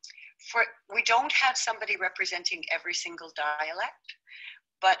 We don't have somebody representing every single dialect,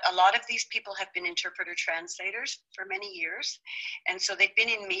 but a lot of these people have been interpreter translators for many years. And so they've been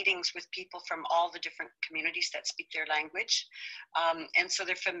in meetings with people from all the different communities that speak their language. And so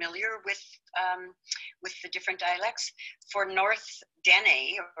they're familiar with the different dialects. For North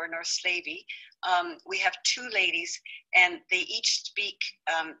Dene or North Slavey, we have two ladies, and they each speak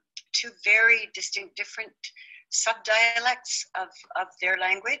two very distinct, different subdialects of their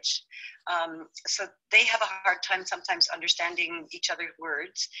language. So they have a hard time sometimes understanding each other's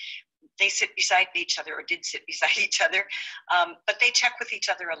words. They sit beside each other, or did sit beside each other, but they check with each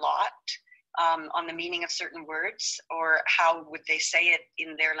other a lot on the meaning of certain words, or how would they say it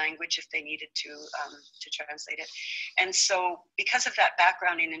in their language if they needed to translate it. And so because of that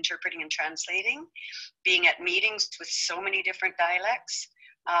background in interpreting and translating, being at meetings with so many different dialects,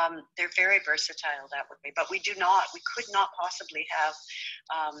 they're very versatile that way. But we could not possibly have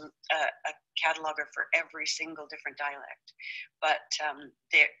a cataloger for every single different dialect. But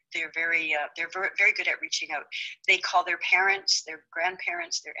they're very good at reaching out. They call their parents, their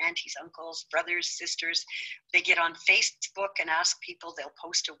grandparents, their aunties, uncles, brothers, sisters. They get on Facebook and ask people. They'll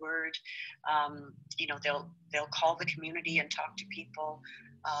post a word. They'll call the community and talk to people.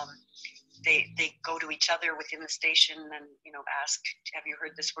 They go to each other within the station and ask, have you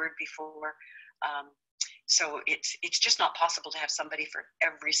heard this word before? So it's just not possible to have somebody for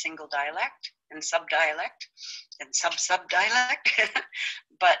every single dialect and subdialect and subdialect.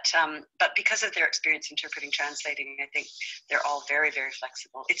 But because of their experience interpreting, translating, I think they're all very, very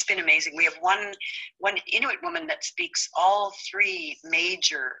flexible. It's been amazing. We have one Inuit woman that speaks all three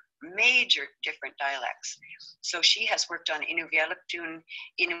major different dialects. So she has worked on Inuvialuktun,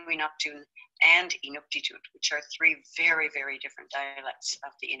 Inuinuptun, and Inuktitut, which are three very, very different dialects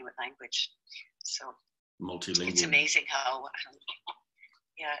of the Inuit language. So multilingual. It's amazing how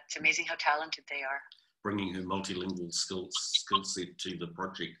talented they are. Bringing her multilingual skill set to the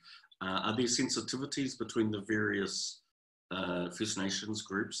project. Are there sensitivities between the various First Nations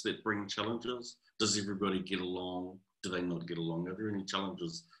groups that bring challenges? Does everybody get along? Do they not get along? Are there any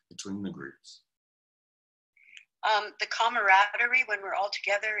challenges between the groups? The camaraderie when we're all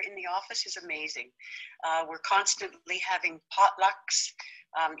together in the office is amazing. We're constantly having potlucks.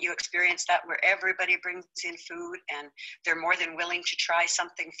 You experience that where everybody brings in food, and they're more than willing to try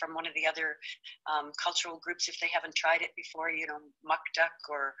something from one of the other cultural groups if they haven't tried it before, muck duck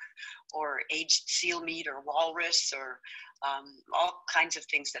or aged seal meat or walrus or all kinds of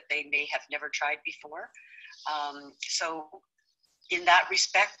things that they may have never tried before. So in that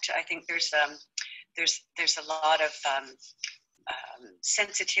respect, I think there's a lot of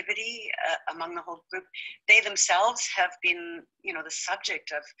sensitivity among the whole group. They themselves have been, the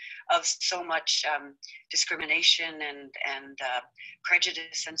subject of so much discrimination and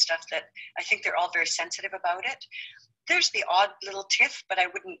prejudice and stuff that I think they're all very sensitive about it. There's the odd little tiff, but I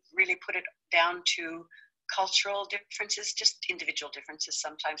wouldn't really put it down to cultural differences, just individual differences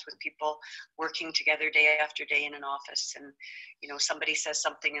sometimes with people working together day after day in an office, and somebody says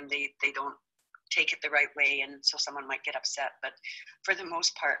something and they don't take it the right way, and so someone might get upset. But for the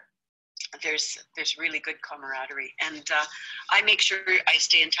most part, there's really good camaraderie, and I make sure I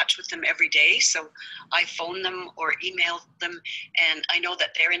stay in touch with them every day. So I phone them or email them, and I know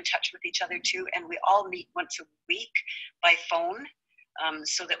that they're in touch with each other too, and we all meet once a week by phone.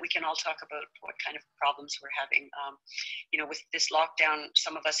 so that we can all talk about what kind of problems we're having. You know, with this lockdown,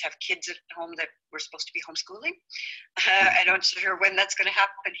 some of us have kids at home that we're supposed to be homeschooling. I'm not sure when that's going to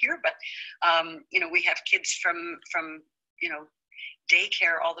happen here, but you know, we have kids from you know,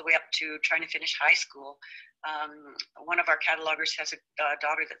 daycare all the way up to trying to finish high school. One of our catalogers has a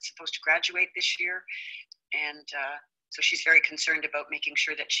daughter that's supposed to graduate this year, and so she's very concerned about making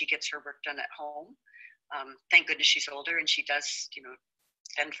sure that she gets her work done at home. Thank goodness she's older and she does, you know,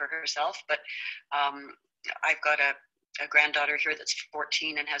 fend for herself. But I've got a granddaughter here that's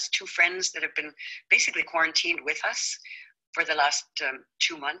 14 and has 2 friends that have been basically quarantined with us for the last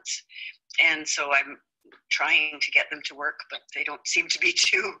 2 months. And so I'm trying to get them to work, but they don't seem to be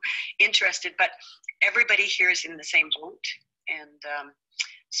too interested. But everybody here is in the same boat. And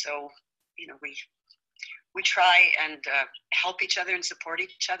so, you know, we try and help each other and support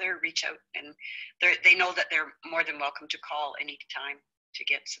each other, reach out, and they know that they're more than welcome to call any time to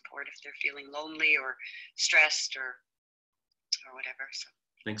get support if they're feeling lonely or stressed or whatever. So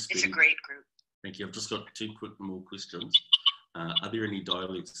thanks, it's Betty. a great group. Thank you. I've just got 2 quick more questions. Are there any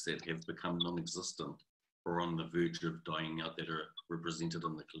dialects that have become non-existent or on the verge of dying out that are represented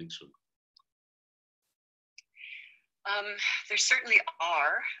in the collection? There certainly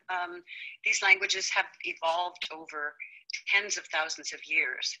are. These languages have evolved over tens of thousands of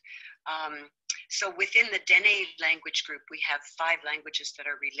years. So within the Dene language group, we have 5 languages that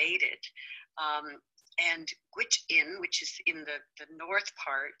are related. And Gwich'in, which is in the north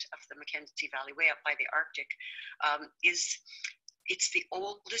part of the Mackenzie Valley, way up by the Arctic, it's the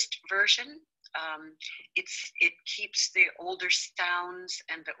oldest version. It keeps the older sounds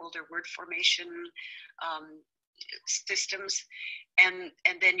and the older word formation systems, and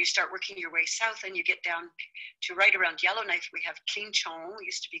then you start working your way south and you get down to right around Yellowknife. We have Klingchong,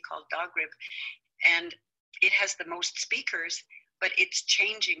 used to be called Dogrib, and it has the most speakers, but it's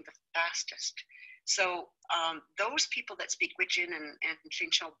changing the fastest. So those people that speak Gwich'in and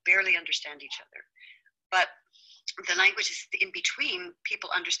Klingchong barely understand each other, but the languages in between, people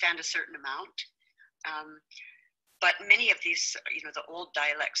understand a certain amount. But many of these, you know, the old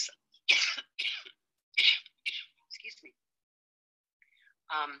dialects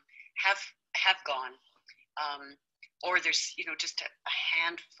have gone, or there's, you know, just a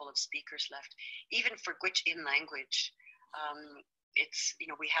handful of speakers left. Even for Gwich'in language, it's, you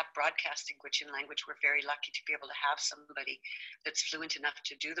know, we have broadcasting Gwich'in language. We're very lucky to be able to have somebody that's fluent enough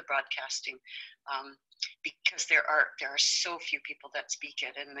to do the broadcasting, because there are so few people that speak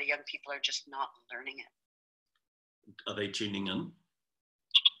it, and the young people are just not learning it. Are they tuning in?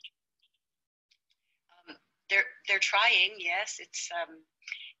 They're trying, yes. It's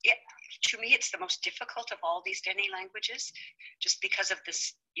to me, it's the most difficult of all these Dene languages, just because of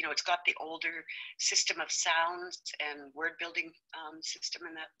this, you know, it's got the older system of sounds and word building system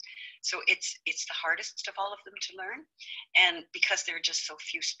and that. So it's the hardest of all of them to learn, and because there are just so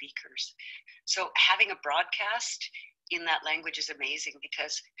few speakers. So having a broadcast in that language is amazing,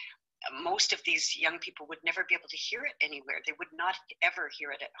 because most of these young people would never be able to hear it anywhere. They would not ever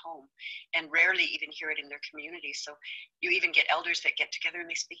hear it at home, and rarely even hear it in their community. So you even get elders that get together and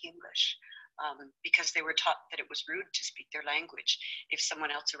they speak English, because they were taught that it was rude to speak their language if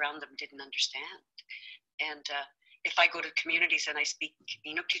someone else around them didn't understand. And if I go to communities and I speak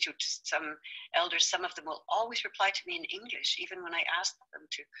Inuktitut to some elders, some of them will always reply to me in English, even when I ask them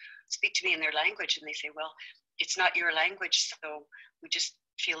to speak to me in their language, and they say, well, it's not your language, so we just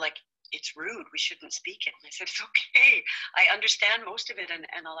feel like it's rude, we shouldn't speak it. And I said, it's okay, I understand most of it,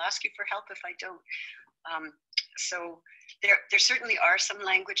 and I'll ask you for help if I don't. So there certainly are some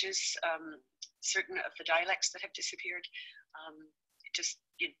languages, certain of the dialects that have disappeared. It just,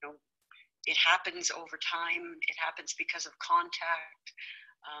 you know, it happens over time. It happens because of contact.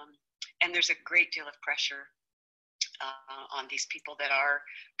 And there's a great deal of pressure on these people that are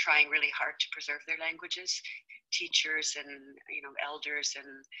trying really hard to preserve their languages. Teachers and, you know, elders and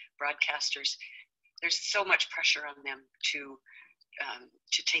broadcasters, there's so much pressure on them to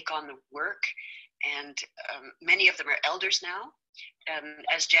take on the work, and many of them are elders now.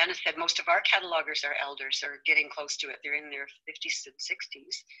 As Janice said, most of our catalogers are elders, or getting close to it. They're in their 50s and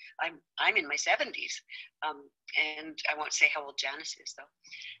 60s. I'm in my 70s, and I won't say how old Janice is though.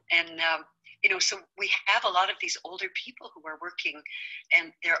 And you know, so we have a lot of these older people who are working,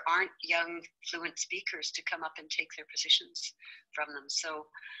 and there aren't young fluent speakers to come up and take their positions from them. So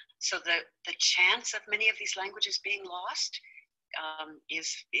the chance of many of these languages being lost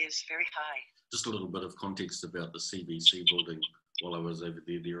is very high. Just a little bit of context about the CVC building. While I was over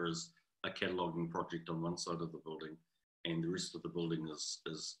there, there is a cataloguing project on one side of the building, and the rest of the building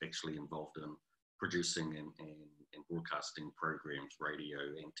is actually involved in producing and broadcasting programs, radio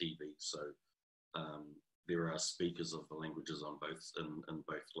and TV. So there are speakers of the languages on both in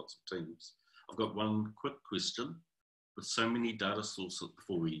both lots of teams. I've got one quick question. With so many data sources,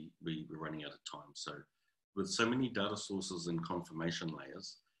 before we're running out of time, so with so many data sources and confirmation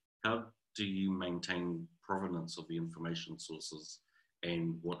layers, how do you maintain provenance of the information sources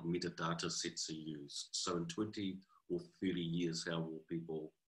and what metadata sets are used? So in 20 or 30 years, how will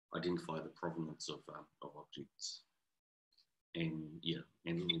people identify the provenance of objects? And yeah,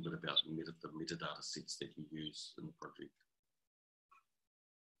 and a little bit about the metadata sets that you use in the project.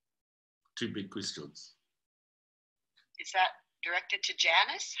 Two big questions. Is that directed to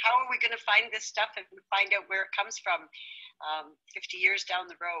Janice? How are we going to find this stuff and find out where it comes from 50 years down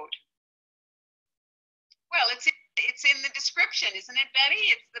the road? Well, it's in the description, isn't it,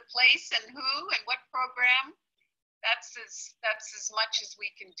 Betty? It's the place and who and what program. That's as much as we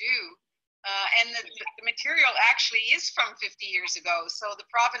can do. And the material actually is from 50 years ago, so the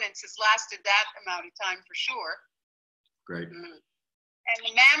provenance has lasted that amount of time for sure. Great. And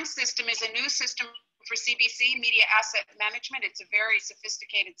the MAM system is a new system for CBC, Media Asset Management. It's a very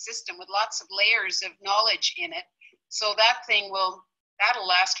sophisticated system with lots of layers of knowledge in it. So that'll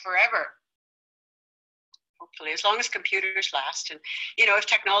last forever. Hopefully, as long as computers last. And, you know, if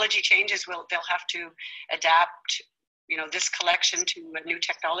technology changes, they'll have to adapt, you know, this collection to a new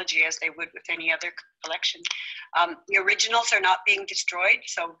technology as they would with any other collection. The originals are not being destroyed,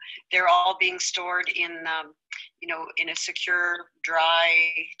 so they're all being stored in, you know, in a secure,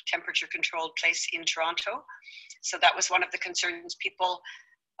 dry, temperature-controlled place in Toronto. So that was one of the concerns people,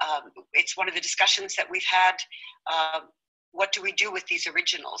 it's one of the discussions that we've had. What do we do with these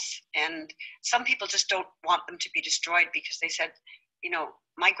originals? And some people just don't want them to be destroyed because they said, you know,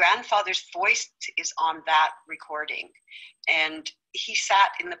 my grandfather's voice is on that recording and he sat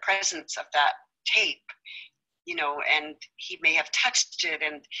in the presence of that tape, you know, and he may have touched it,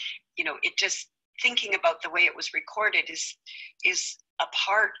 and, you know, it just, thinking about the way it was recorded is a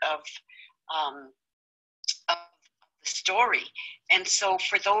part of the story. And so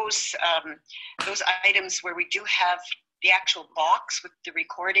for those items where we do have the actual box with the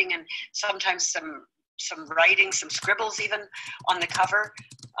recording and sometimes some writing, some scribbles even on the cover,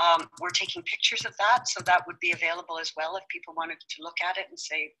 we're taking pictures of that, so that would be available as well if people wanted to look at it and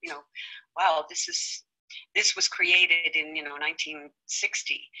say, you know, wow, this was created in, you know,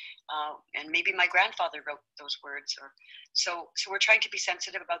 1960, and maybe my grandfather wrote those words. Or so we're trying to be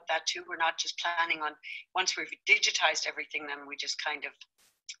sensitive about that too. We're not just planning on, once we've digitized everything, then we just kind of,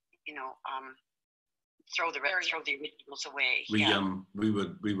 you know, throw the originals away.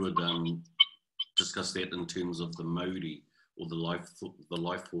 We would discuss that in terms of the Māori, or the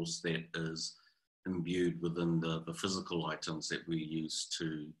life force that is imbued within the physical items that we use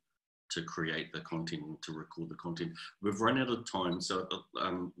to create the content, to record the content. We've run out of time, so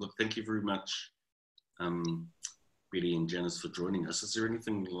look, thank you very much, Betty and Janice, for joining us. Is there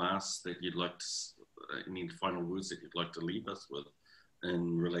anything last that you'd like to, any final words that you'd like to leave us with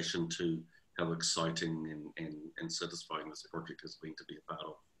in relation to how exciting and satisfying this project has been to be a part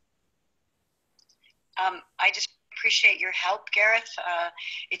of? I just appreciate your help, Gareth.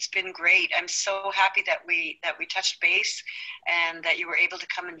 It's been great. I'm so happy that we touched base and that you were able to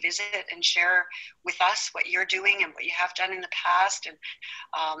come and visit and share with us what you're doing and what you have done in the past. And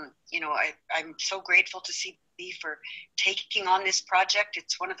you know, I'm so grateful to CBC for taking on this project.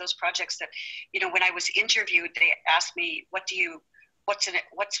 It's one of those projects that, you know, when I was interviewed, they asked me, what's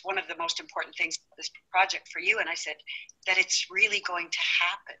one of the most important things about this project for you? And I said that it's really going to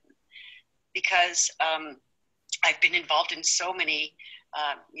happen, because I've been involved in so many,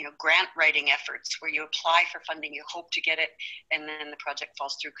 you know, grant writing efforts where you apply for funding, you hope to get it, and then the project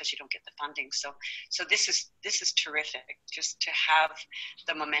falls through because you don't get the funding. So this is terrific, just to have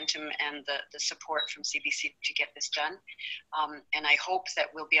the momentum and the support from CBC to get this done. And I hope that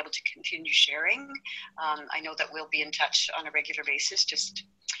we'll be able to continue sharing. I know that we'll be in touch on a regular basis, just,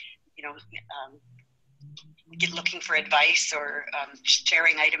 you know, looking for advice or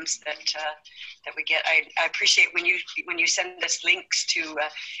sharing items that we get. I appreciate when you send us links to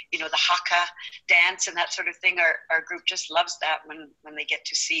you know, the haka dance and that sort of thing. Our group just loves that when they get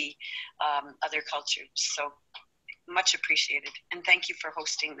to see other cultures. So much appreciated, and thank you for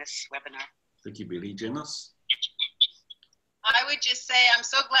hosting this webinar. Thank you, Billy. Janice? I would just say I'm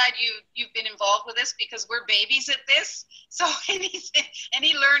so glad you've been involved with this, because we're babies at this. So any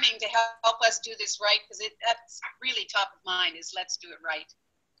learning to help us do this right, because that's really top of mind, is let's do it right.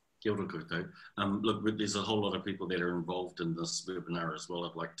 Kia ora koutou. Look, there's a whole lot of people that are involved in this webinar as well.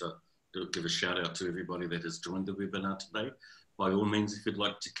 I'd like to give a shout out to everybody that has joined the webinar today. By all means, if you'd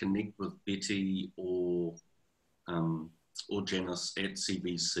like to connect with Betty or or Janice at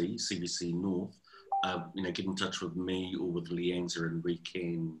CBC North, you know, get in touch with me or with Leanza, and we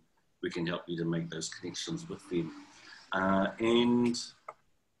can help you to make those connections with them. And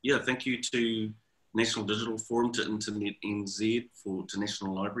yeah, thank you to National Digital Forum, to Internet NZ, to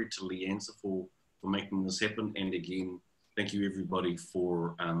National Library, to Leanza for making this happen. And again, thank you everybody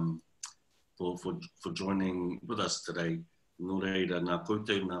for joining with us today. Nō reira, nā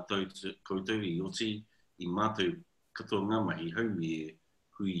koutou, nā koutou I oti, I mātou katoa ngā mahi, haumi e,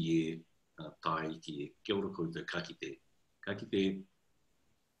 hui e, tā iki e. Kia ora koutou, ka kite. Ka kite,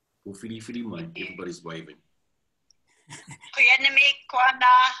 ko whiri mai, everybody's waving. Kuianami,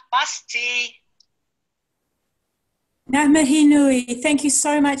 kwana, masti. Ngā mihi nui. Thank you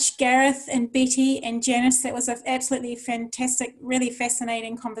so much, Gareth and Betty and Janice. That was an absolutely fantastic, really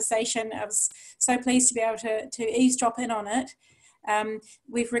fascinating conversation. I was so pleased to be able to eavesdrop in on it.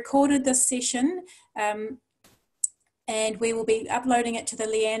 We've recorded this session and we will be uploading it to the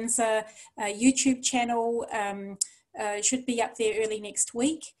Leanza YouTube channel. It should be up there early next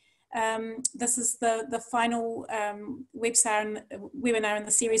week. This is the final webinar in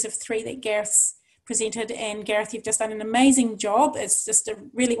the series of 3 that Gareth's presented, and Gareth, you've just done an amazing job. It's just a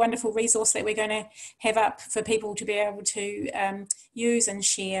really wonderful resource that we're going to have up for people to be able to use and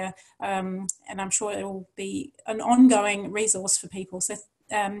share, and I'm sure it will be an ongoing resource for people. So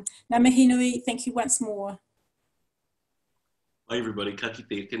ngā mihi nui, thank you once more. Bye everybody, ka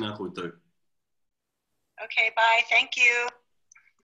kite, tēnā koutou. Okay, bye, thank you.